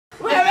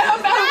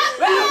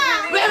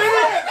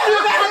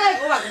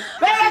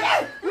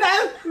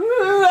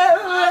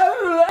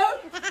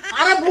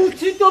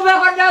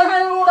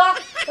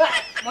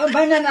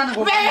হয় না না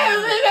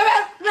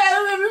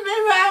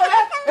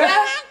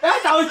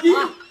তাও কি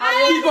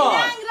কি কর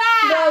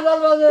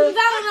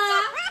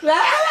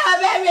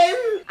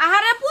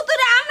আহারে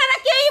পুতুরে আপনারা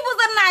কেউই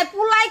বুঝেন নাই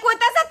পুলাই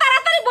কইতাছে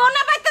তাড়াতাড়ি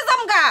বউনা পাইতে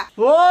জমগা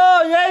ও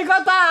এই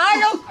কথা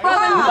আইও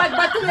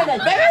বাচ্চা নিয়ে যাই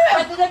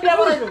বাচ্চা বিয়া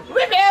বলাইলো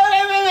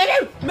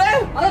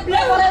আরে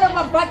বিয়া বলাইলো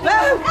বাচ্চা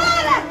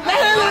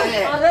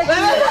আরে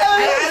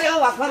ও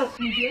আফার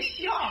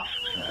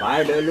ভাই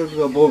ডেলু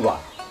বাবা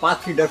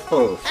পাঁচটা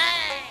খরচ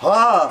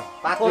হ্যাঁ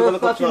পাঁচটা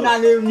খরচ না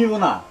নিব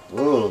না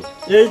ও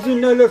এই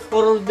জন্য হলো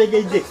খরচ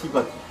দেখেই দেখছি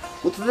পাচ্ছি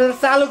উঠতে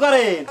চালু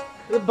করেন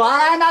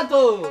বাড়ায় না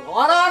তো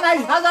ওরা নাই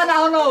সাজা না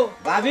হলো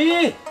ভাবি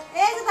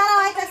এই যে দাঁড়াও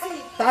আইতাছি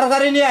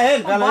তাড়াতাড়ি নিয়ে আহেন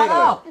ভালো হয়ে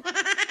গেল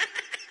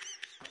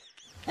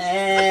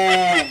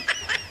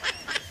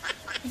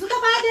জুতো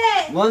পা দে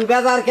মন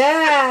বেজার কে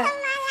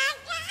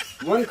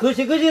মন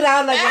খুশি খুশি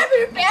রাও লাগে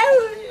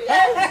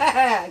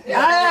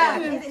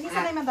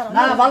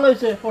না ভালো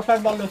হইছে পোশাক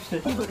ভালো হইছে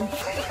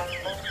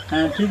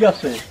হ্যাঁ ঠিক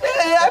আছে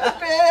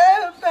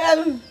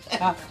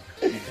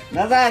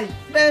না যাই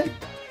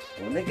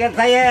অনেকে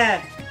চাইয়ে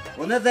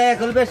ওনে যায়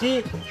এখন বেশি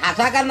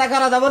আশা কান্না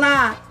করা যাব না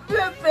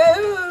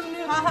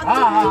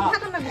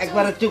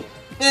একবার চুপ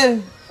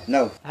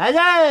নাও হ্যাঁ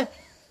যায়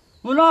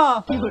শুনো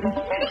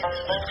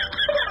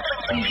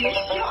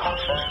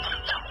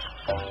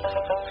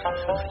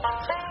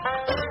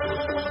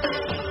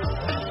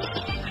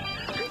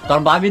তোর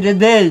ভাবি দে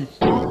দে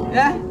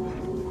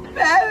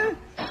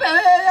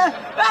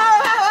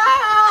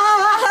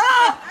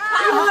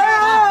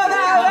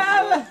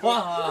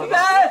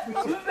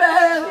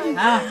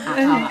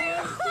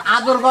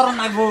আদর কর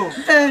নাগবো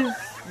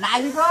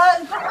নাগি কর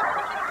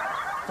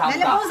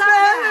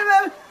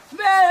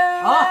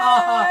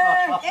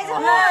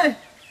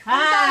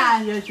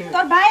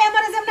তোর ভাই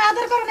আমারে যেমন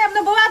আদর করে না আপনি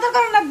বউ আদর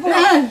করে লাগবো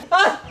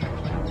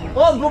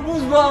ও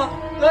বুঝবো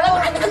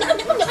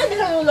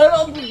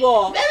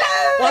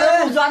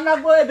বুঝান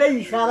লাগবো এই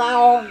সারা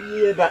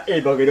এই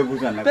বগেরে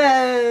বুঝান লাগবো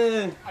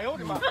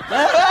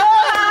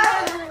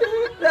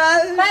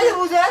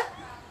বুঝে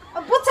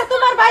বুঝছে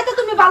তোমার ভাই তো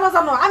তুমি ভালো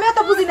জানো আমি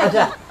তো বুঝি না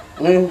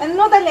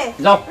নো তাইলে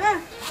যাও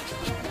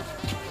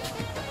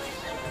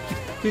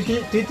তুই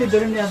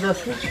ধরে নিয়ে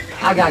আসছিস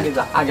আগে আগে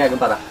যা আগে আগে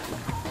বাড়া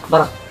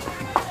বাড়া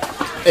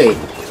এই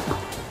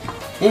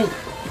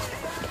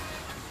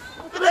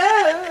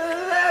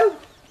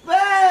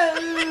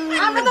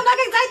আমরা তো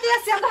নাকি যাইতে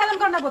আসছি আমরা হেলাম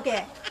করনা বকে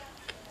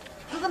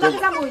তো নাকি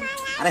যাবই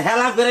আরে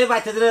হেলাম করে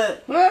বাচ্চা রে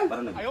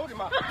বাড়া না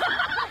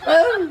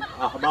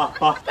আহ বাহ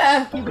বাহ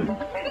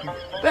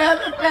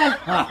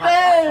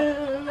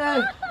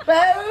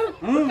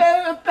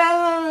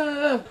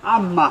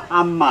আম্মা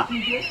আম্মা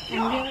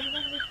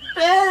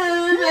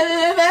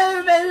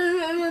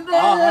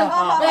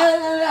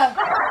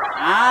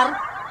আর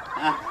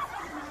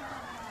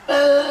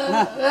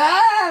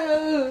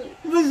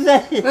বুঝলে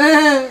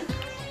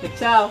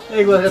চাও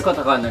এইগুলো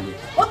কথা কয় নাকি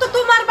ও তো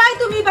তোমার ভাই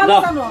তুমি ভালো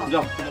জানো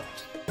যাও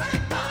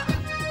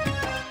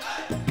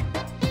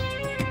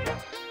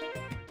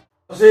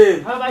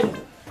হ্যাঁ ভাই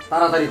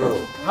তাড়াতাড়ি করো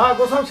হ্যাঁ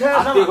গোসাম শেষ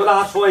আজকে গোলা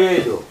হাত শোয়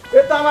এলো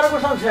এই তো আমার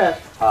গোসাম শেষ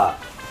হ্যাঁ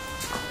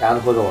এখন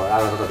বলো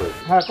আর কথা কই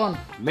হ্যাঁ কোন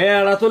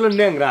মেয়েরা তো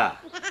ন্যাংরা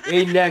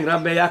এই ন্যাংরা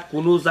মেয়া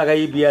কোনো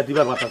জায়গায় বিয়া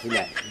দিবার পাতাছি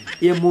না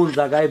এমন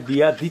জায়গায়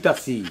বিয়া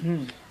দিতাছি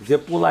যে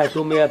পোলায়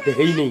তো মেয়া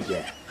দেহেই নেই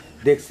গে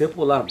দেখছে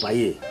পোলার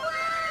ভাইয়ে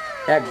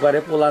একবারে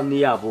পোলা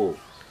নিয়ে আবো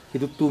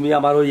কিন্তু তুমি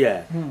আমার হইয়া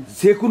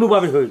যে কোনো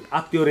ভাবে হই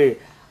আত্মীয়রে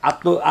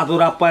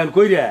আদর আপ্যায়ন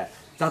কইরা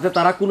যাতে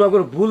তারা কোনো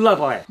একবার ভুল না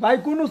পায় ভাই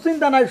কোনো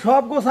চিন্তা নাই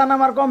সব গোছান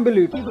আমার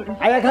কমপ্লিট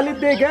আয়া খালি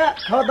দেখে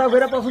খাওয়া দাওয়া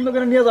করে পছন্দ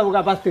করে নিয়ে যাবো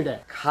গা বাস্তিটা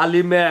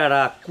খালি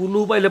মেয়েরা কোনো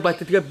বাইলে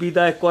বাইতে থেকে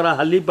বিদায় করা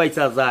হালি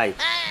বাইচা যায়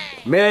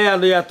মেয়া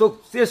লইয়া তো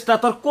চেষ্টা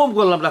তোর কম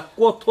করলাম না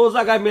কত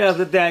জায়গায় মেয়া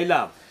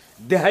দেখাইলাম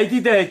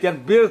দেখাইতে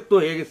বিরক্ত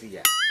হয়ে গেছি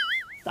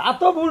তা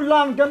তো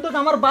বুঝলাম কিন্তু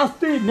আমার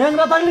বাস্তি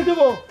ন্যাংরা থাকলে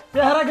দিব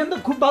চেহারা কিন্তু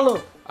খুব ভালো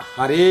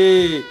আরে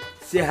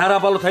চেহারা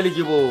ভালো থাকলে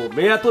কি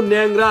মেয়া তো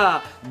ন্যাংরা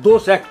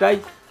দোষ একটাই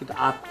কিন্তু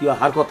আত্মীয়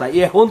হার কথা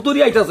এখন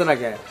তোরই আইতাছে না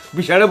কে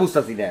বিষয়টা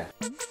বুঝতেছি না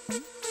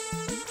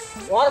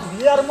ওর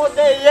বিয়ার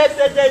মধ্যে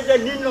যে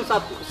নিম্ন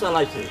চাপ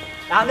চালাইছে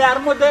তাহলে আর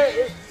মধ্যে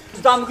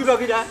দাম কি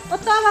বাকি না ও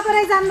তো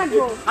বাবারে জান না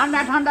গো ঠান্ডা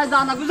ঠান্ডা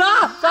জানা গো যা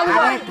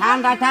আরে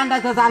ঠান্ডা ঠান্ডা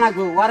তো জানা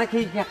গো ওরে কি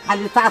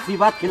খালি চাষি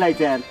ভাত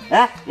খিলাইছেন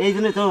হ্যাঁ এই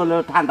জন্য তো হলো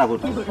ঠান্ডা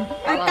পড়ছে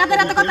আর কাদের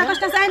এত কথা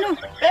কষ্ট চাইনু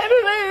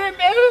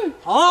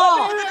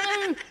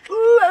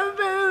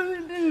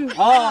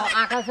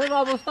আকাশের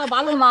অবস্থা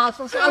ভালো না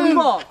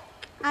চালিব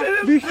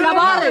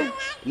বিশাবার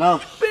না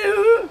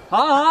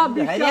হ্যাঁ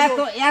এত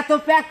এত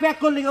প্যাক প্যাক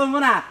করলে কমবো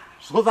না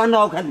সোজা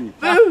নাও খালি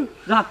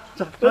যা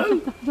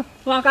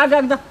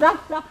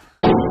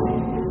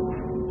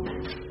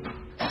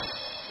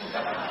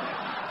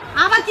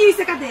আবার কি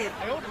হইছে কাদের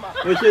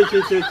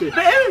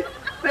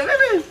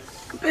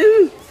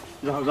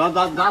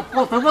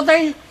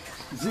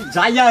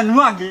যাইয়া নু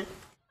আগে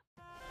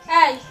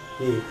এই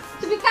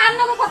তুমি কার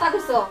নামে কথা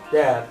কইছো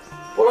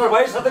পোলার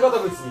ভাইয়ের সাথে কথা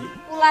কইছি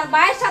পোলার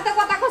ভাইয়ের সাথে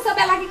কথা কইছো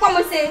বেলা কি কম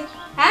হইছে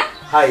হ্যাঁ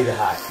হাই রে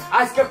হাই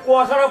আজকে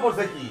কুয়াশাটা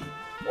পড়ছে কি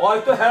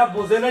হয়তো হ্যাঁ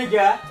বোঝে নাই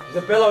গা যে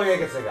বেলা হয়ে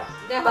গেছে গা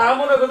দেখো। তার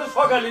মনে করতে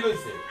সকালই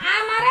রয়েছে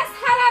আমারে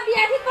সারা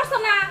বিয়া ঠিক করছো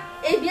না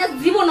এই বিয়া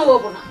জীবনও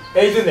হবো না।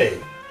 এই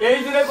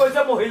জন্যে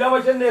কইছে মহিলা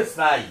বয়সের নেস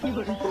নাই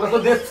তোমরা তো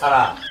দেশ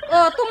ছাড়া ও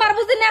তোমার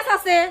বুঝি নেস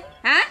আছে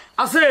হ্যাঁ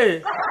আছে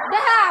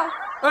দেখাও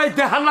এই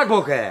দেখান লাগবো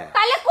কে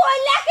তাহলে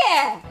কইলা কে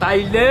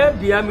তাইলে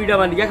বিয়া মিডা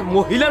মানি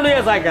মহিলা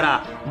লইয়া যায় কেনা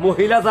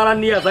মহিলা যারা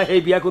নিয়ে যায়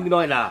সেই বিয়া কোনদিন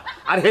হয় না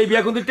আর সেই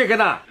বিয়া কোনদিন টেকে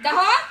না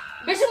দেখো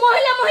বেশি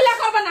মহিলা মহিলা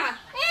করবে না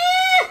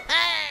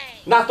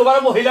না তোমার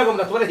মহিলা কম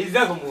না তোমার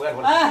হিজড়া কম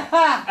এখন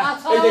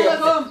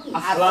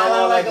আসসালামু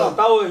আলাইকুম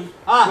তাও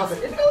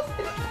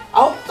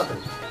আও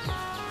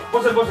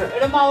বসে বসে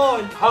এটা মা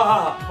ওই হ্যাঁ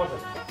হ্যাঁ হ্যাঁ বসে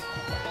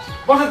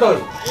বসে তো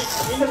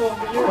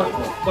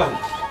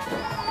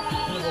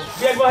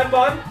বিয়ে বহেন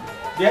বহেন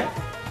বিয়ে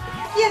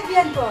কি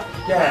বিয়ান কর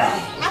কে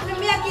আপনি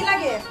মিয়া কি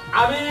লাগে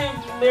আমি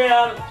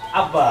মেয়ের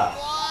আব্বা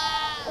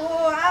ও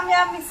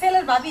আমি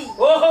ছেলের ভাবি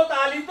ও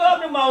তাহলে তো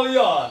আপনি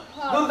মাউইয়ন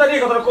দুলতারি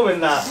কথা কবেন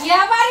না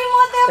বিয়া বাড়ির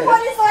মধ্যে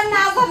পরিচয়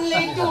না জানলে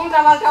একটু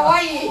উল্টাপাল্টা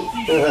হয়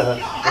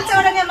আচ্ছা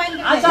ওটা নিয়ে মাইন্ড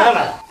না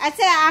না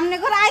আচ্ছা আমনে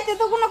ঘরে আইতে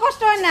তো কোনো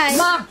কষ্ট হয় নাই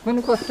না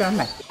কোনো কষ্ট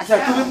নাই আচ্ছা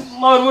তুমি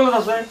মার বলে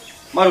আছে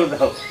মার বলে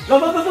দাও দাও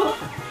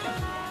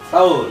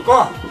তাও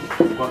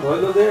কথা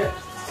হইলো যে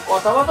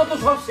কথাবার্তা তো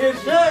সব শেষ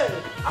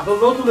এখন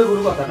নতুন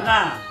গুরু কথা না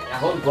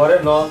এখন ঘরে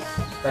নন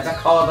একটা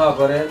খাওয়া দাওয়া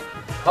করে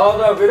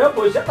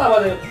পয়সা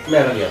তারপরে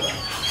মেলা দিয়ে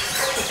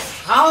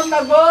খাওয়ান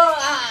লাগবো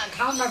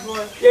খাওয়ান লাগবো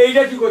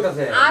এইটা কি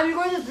কইতাছে আমি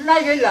কই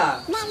নাই খাইলাম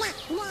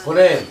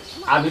শোনেন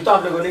আমি তো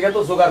আপনার গনিকে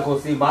তো জোগাড়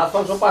করছি মাছ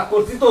মাংস পাক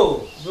করছি তো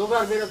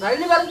জোগাড় করে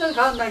খাইলে বাড়ি তো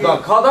খাওয়ান লাগে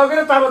খাওয়া দাওয়া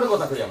করে তারপরে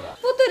কথা কই আমরা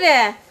পুতুরে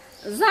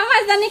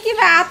জামাই জানি কি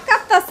হাত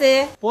কাঁপতাছে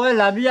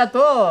পয়লা বিয়া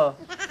তো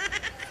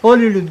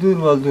শরীর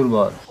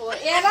দুর্বল ও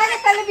এর আগে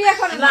তাহলে বিয়ে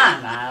করে না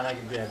না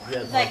আগে বিয়া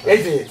এই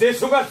যে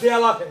সুগার সে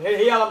আলাপ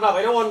এই আলাপ না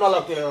ভাই অন্য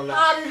আলাপ তুলে না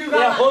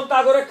এখন তা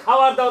করে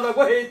খাবার দাও না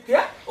গো এই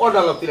অন্য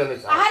আলাপ তুলে না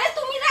আরে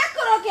তুমি রাগ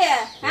করো কে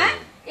হ্যাঁ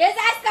এই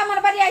যে আজকে আমার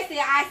বাড়ি আইছে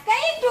আজকে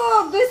একটু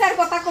দুই চার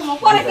কথা কমো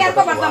পরে কি আর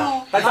কবার দামো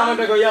তাই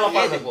সামনে গো ইয়ালা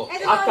পার দেবো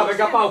আজকা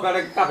বেগা পাও কারে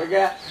কাফে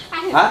গে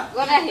হ্যাঁ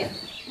গড়া হে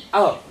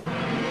আও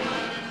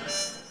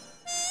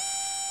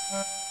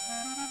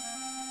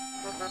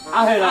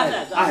আহে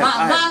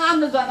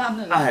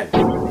আহে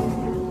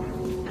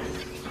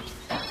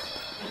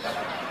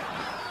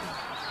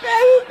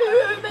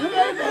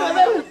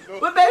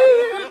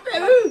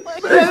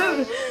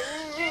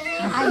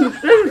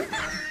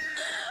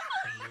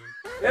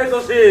এই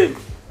জসিম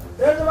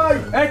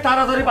এই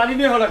তাড়াতাড়ি পানি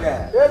নিয়ে হলো কে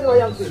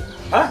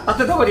হ্যাঁ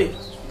তাতে তো করি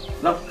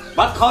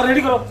ভাত খাওয়া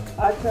রেডি করো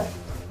আচ্ছা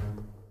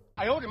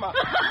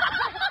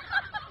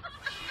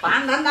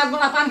পান ধান লাগবো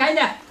না পান খাই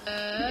না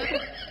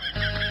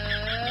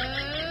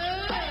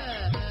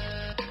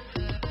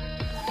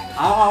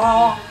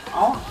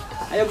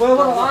আয় বড়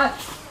বড়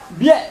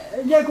বিয়ে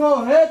ইয়ে কো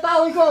হে তা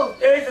ওই কো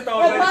এই যে তাও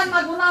পান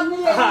লাগবো না আপনি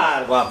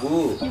আর বাবু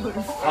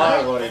আর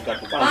ঘরে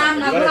কাটু পান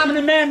লাগবো না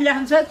আপনি মেন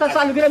ইয়ান সে তা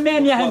চালু করে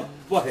মেন ইয়ান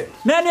বহে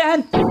মেন ইয়ান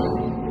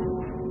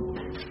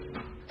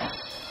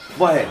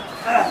বহে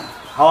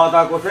খাওয়া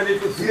দাওয়া করছে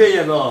একটু ধীরে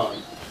যেন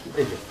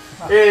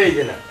এই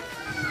যে না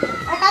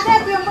কাজে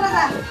তুই আমরা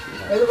যা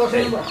এই তো বসে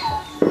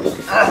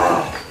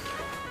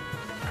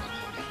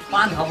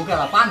পান খাবো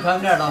কেরা পান খাই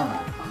না দাও না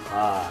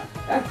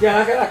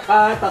কেনা কেনা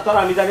খায় তা তো আর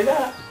আমি জানি না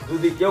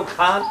যদি কেউ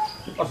খান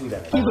অসুবিধা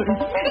নেই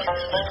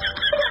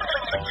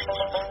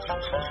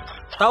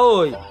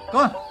তাই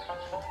কোন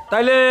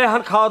তাইলে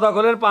এখন খাওয়া দাওয়া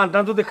করলেন পান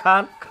টান যদি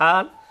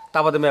খান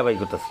তারপরে মেয়াবাই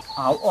করতেছি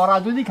ওরা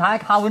যদি খায়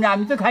খাবো না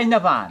আমি তো খাই না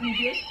পান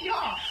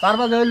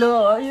তারপর হইলো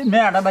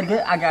মেয়াটা বাড়ি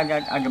আগে আগে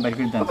আগে বাড়ি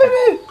করে দেন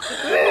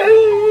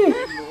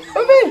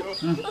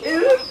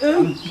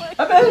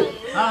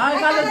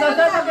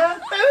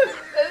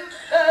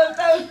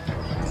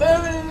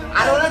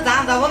আর ওরা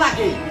জান যাবো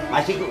নাকি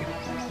মাসি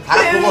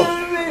খারাপ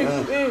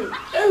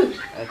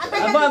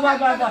খবর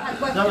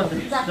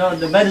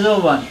বাড়ি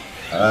যাবো বান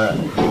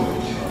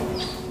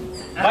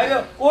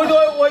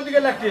ওই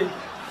দিকে লাগছে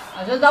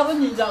আচ্ছা যাবো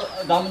নি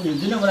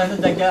দিনে মনে হয়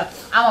জায়গা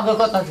আমাকে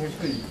কথা শেষ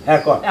করি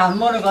হ্যাঁ কর এখন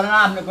মনে করেন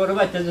আপনি করে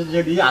বাচ্চা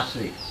যদি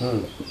আসে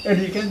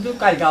এটি কিন্তু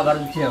কালকে আবার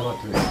উঠিয়ে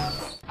করতে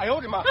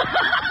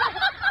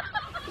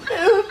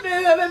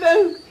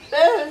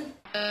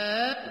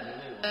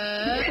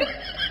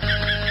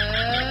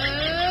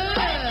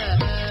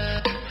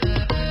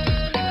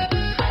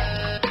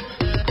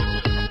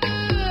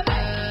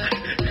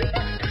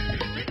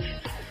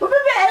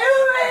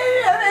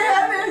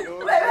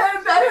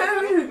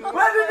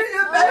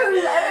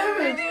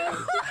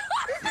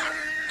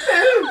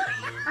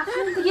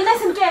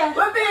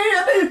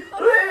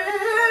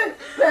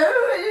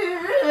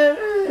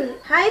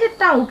হাই রে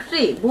টাউট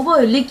রে বুবো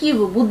হইলে কি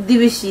বুদ্ধি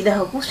বেশি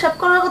দেখো পুষাপ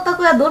করার কথা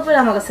কইয়া দৌড় পেরে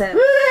আমার কাছে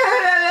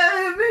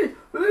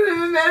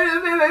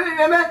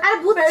আরে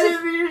বুঝছি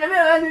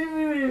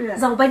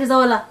যাও বাইরে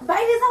যাও এলা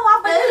বাইরে যাও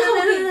বাইরে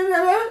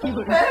যাও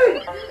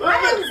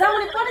আরে যাও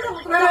রে পরে যাও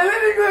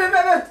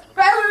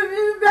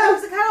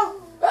খাও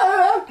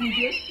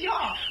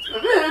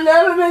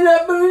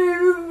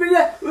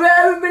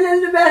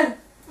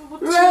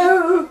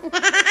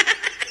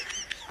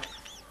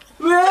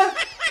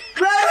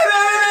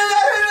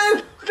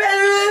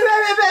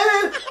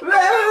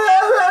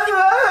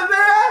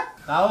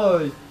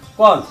তাই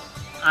কোন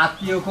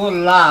আত্মীয়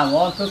করলাম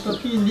অন্তত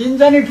 3 দিন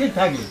জানি ঠিক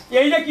থাকে।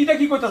 এইটা কিটা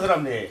কি করতেছেন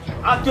আপনি?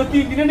 আর যদি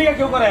 3 দিনে নিয়ে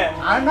কেউ করে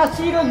আর না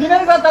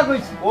চিরদিনের কথা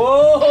কইছি। ও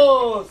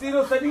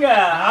সিরিয়াসলি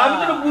আমি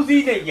তো বুঝি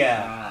নাই গা।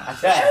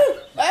 আচ্ছা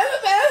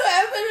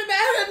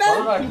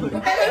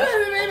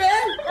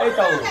এই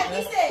তাও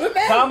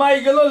জামাই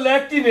গেল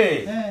ল্যাট্রিনে।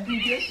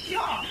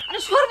 আরে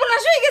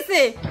সর্বনাশ হয়ে গেছে।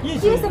 কি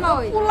হইছে মা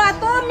ওই? পোলা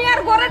তো মেয়ার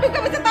ঘরে ঢুকে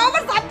গেছে তাও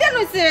আবার সাত দিন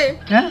হইছে।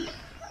 হ্যাঁ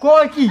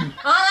কই কি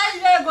আই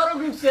রে গরু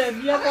ঢুকছে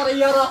বিয়া করে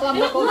ইয়ার আসলাম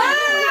না কই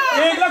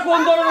এইটা কোন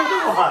ধরনের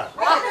ব্যবহার?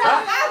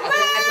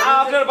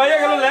 আপনার ভাইয়া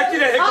গেল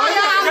ল্যাট্রিনে।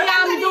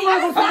 আমি তো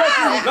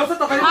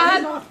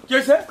কি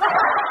হয়েছে?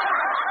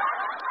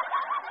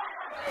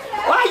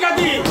 ওই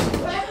গাদি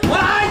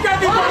ওই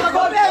গাদি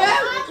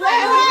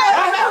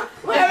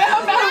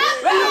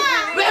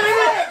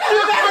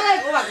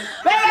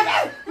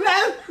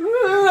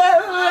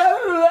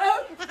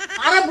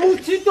আরে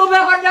বুঝছি তো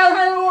ব্যাপারটা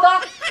ওরা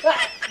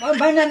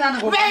ভাই না না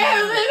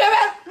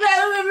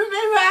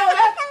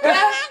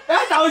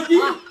তাও কি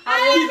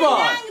কি কর?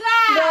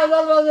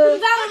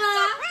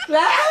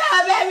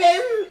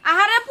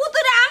 আরে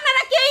পুতুরে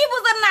আপনারা কেউই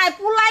বুঝেন নাই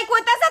পুলাই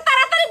কইতাছে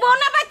তাড়াতাড়ি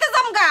বউনা পাইতে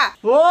জমগা।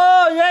 ও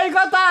এই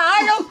কথা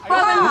আইলো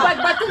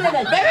বাচ্চা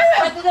দে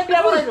বাচ্চা দে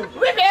বিয়া বলাইলো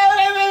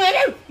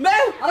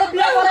আরে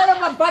বিয়া বলাইলো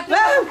বাচ্চা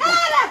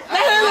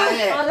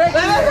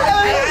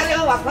আরে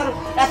ওয়াফার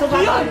এত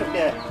ভালো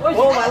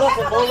ও ভালো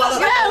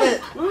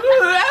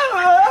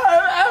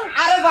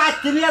আরে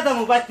বাচ্চা নিয়ে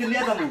যাবো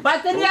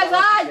বাচ্চা নিয়ে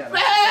যাই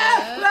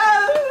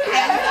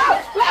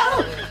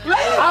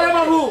আরে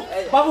বাবু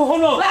বাবু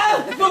হলো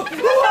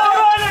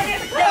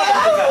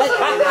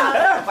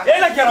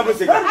এইটা কেন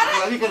বলছে?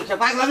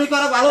 পাগলামি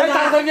করে ভালো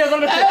তাড়াতাড়ি নিয়ে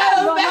যাবে।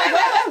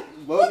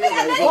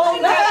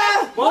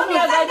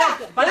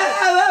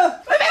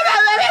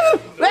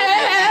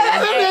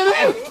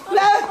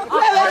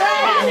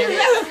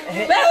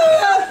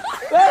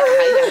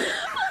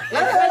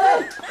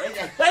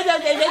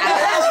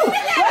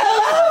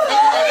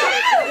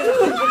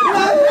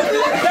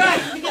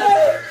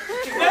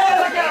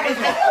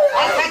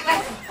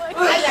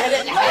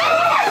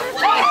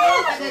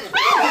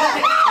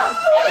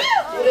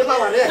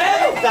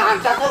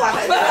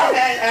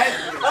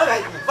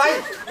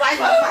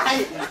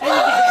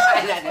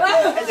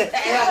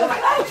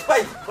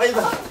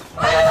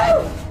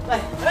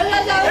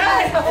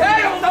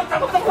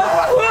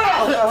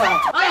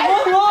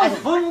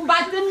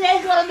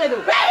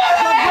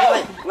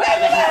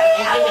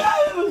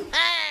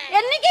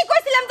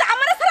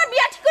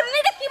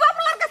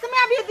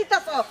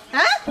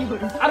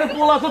 আরে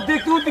পোলা তো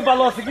দেখতে উঠতে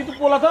ভালো আছে কিন্তু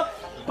পোলা তো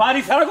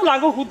বাড়ি ছাড়া গুলো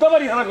আগে হুদ্দা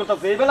বাড়ি ছাড়া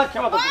করতেছে এই বেলা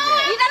খেলা করতেছে।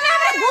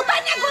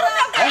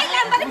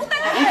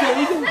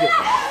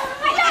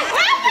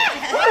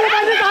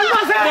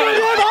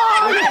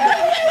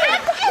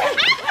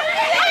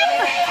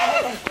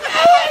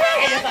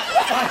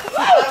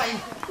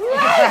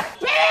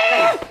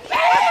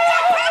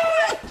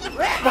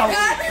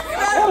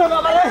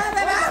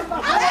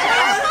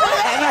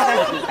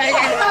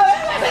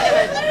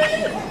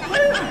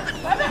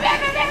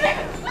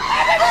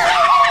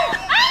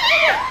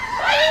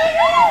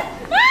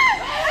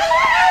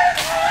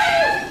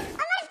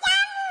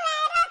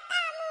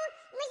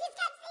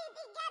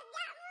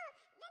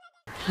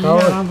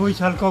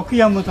 বৈশাল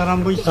কিয়ামত আরাম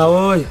বৈশাল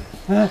তাওই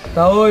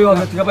তাওই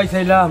ওকে থেকে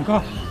পাইছিলাম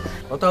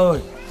ও তাওই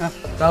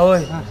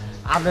তাওই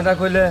আপনারা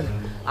কইলেন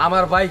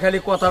আমার ভাই খালি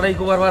কথাটাই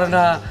কবার পারে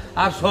না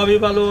আর সবই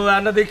ভালো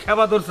আনা দেখে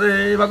খাবা ধরছে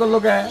এই বাগল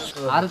লোকে।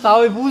 আর তাও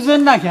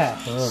বুঝেন না খা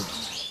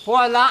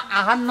পয়লা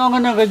আহার নগে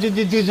নগে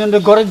যদি দুজনে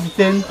ঘরে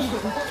দিতেন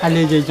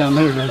খালি যাইতাম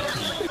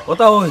ও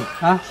তাওই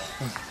হ্যাঁ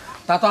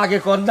তা তো আগে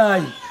কর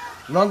নাই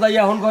নন্দাই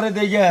এখন ঘরে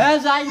দেই গে। হ্যাঁ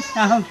যাই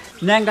এখন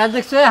ন্যাংটা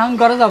দেখছে এখন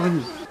ঘরে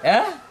যাবেনি।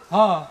 হ্যাঁ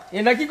হ্যাঁ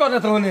এনা কি কথা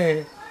তাহলে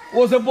ও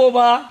সে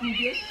বোবা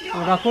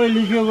ওরা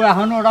কইলি কি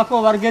এখন ওরা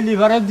কবার গেলি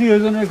ঘরে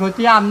দুজনের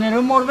ক্ষতি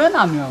আপনারও মরবেন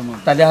আমিও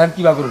মরব তাহলে এখন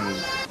কিবা করবো?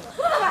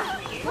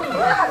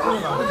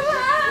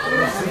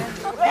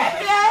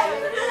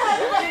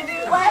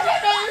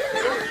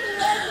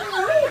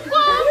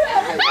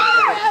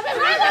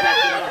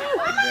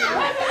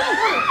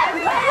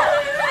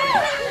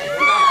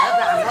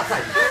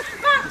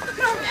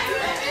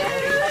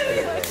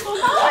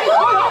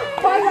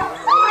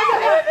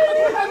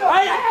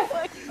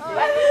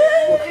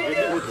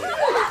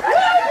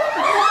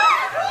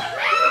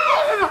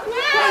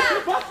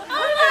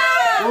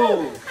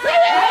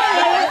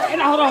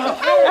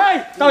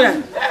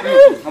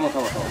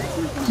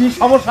 কি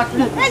সমস্যা কি?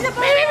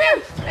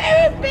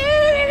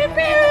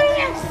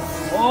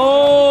 ও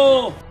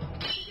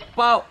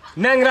পাও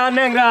ন্যাংরা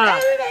ন্যাংরা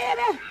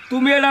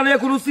তুমি এটা নিয়ে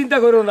কোনো চিন্তা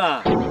করো না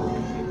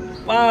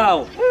পাও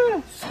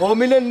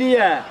সমিলে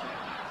নিয়ে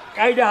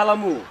কাইডা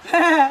হালামু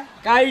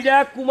কাইডা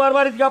কুমার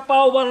বাড়ির গা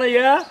পাও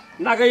বানাইয়া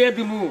নাগাইয়া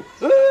দিমু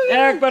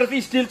একবার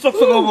স্টিল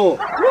চকচক হবো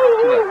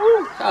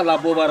শালা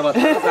বোবার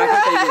বাচ্চা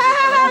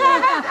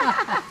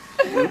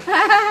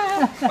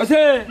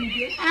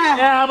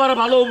আবার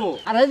ভালো হবো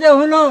আরে যে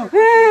হলো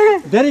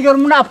দেরি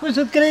করবো না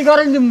প্রস্তুত করেই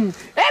করেন দিমু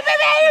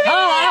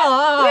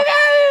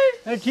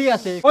ঠিক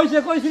আছে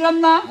কইছিলাম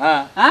না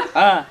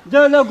যে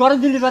হলো ঘরে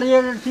দিলি পারি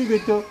ঠিক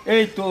হইতো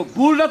এই তো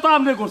ভুলটা তো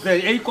আপনি করছেন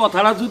এই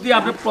কথাটা যদি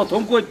আপনি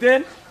প্রথম কইতেন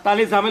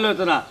তাহলে ঝামেলা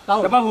হতো না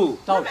বাবু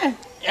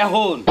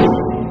এখন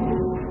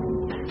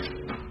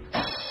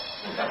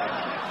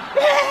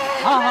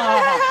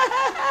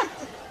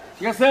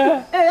ঠিক আছে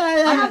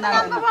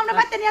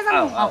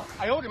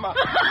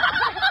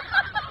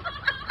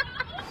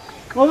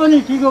কবনি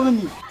কি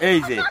কবনি এই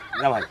যে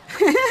জামাই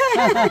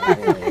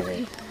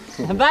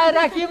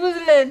ভাইরা কি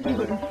বুঝলেন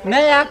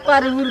নাই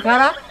একবার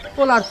খারাপ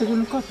পোলার তো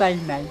কোনো কথাই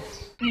নাই